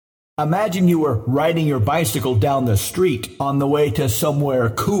Imagine you were riding your bicycle down the street on the way to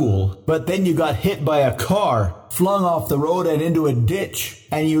somewhere cool, but then you got hit by a car, flung off the road and into a ditch,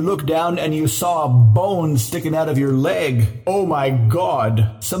 and you looked down and you saw a bone sticking out of your leg. Oh my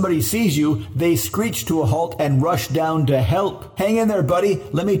God. Somebody sees you, they screech to a halt and rush down to help. Hang in there, buddy.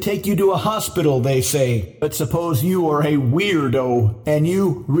 Let me take you to a hospital, they say. But suppose you are a weirdo and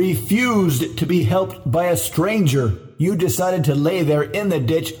you refused to be helped by a stranger. You decided to lay there in the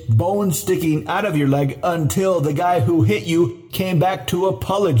ditch, bone sticking out of your leg, until the guy who hit you came back to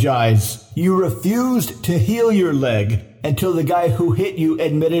apologize. You refused to heal your leg until the guy who hit you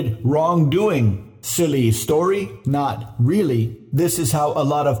admitted wrongdoing. Silly story? Not really. This is how a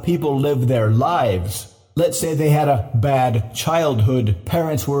lot of people live their lives. Let's say they had a bad childhood.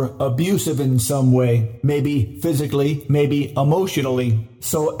 Parents were abusive in some way, maybe physically, maybe emotionally.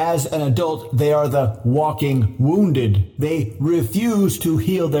 So as an adult, they are the walking wounded. They refuse to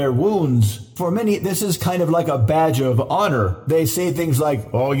heal their wounds. For many, this is kind of like a badge of honor. They say things like,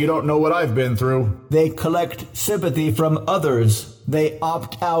 "Oh, you don't know what I've been through." They collect sympathy from others. They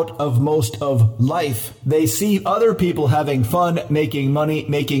opt out of most of life. They see other people having fun, making money,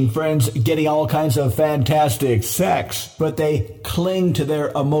 making friends, getting all kinds of fantastic sex, but they cling to their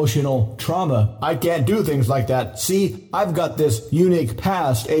emotional trauma. I can't do things like that. See, I've got this unique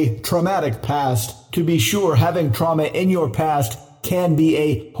past, a traumatic past. To be sure, having trauma in your past can be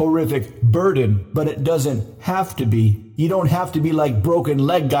a horrific burden, but it doesn't have to be. You don't have to be like broken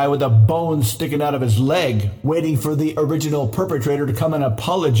leg guy with a bone sticking out of his leg, waiting for the original perpetrator to come and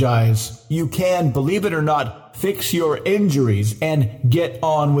apologize. You can, believe it or not, fix your injuries and get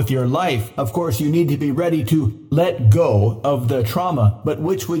on with your life. Of course, you need to be ready to let go of the trauma, but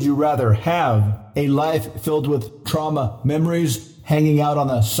which would you rather have? A life filled with trauma memories, hanging out on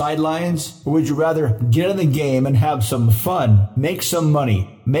the sidelines? Or would you rather get in the game and have some fun, make some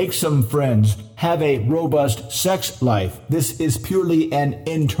money, make some friends, have a robust sex life? This is purely an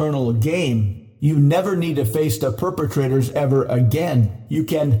internal game. You never need to face the perpetrators ever again. You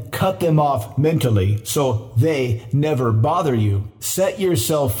can cut them off mentally so they never bother you. Set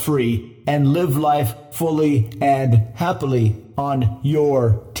yourself free and live life fully and happily on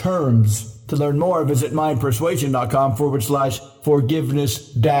your terms. To learn more, visit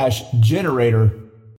mindpersuasion.com/forgiveness-generator.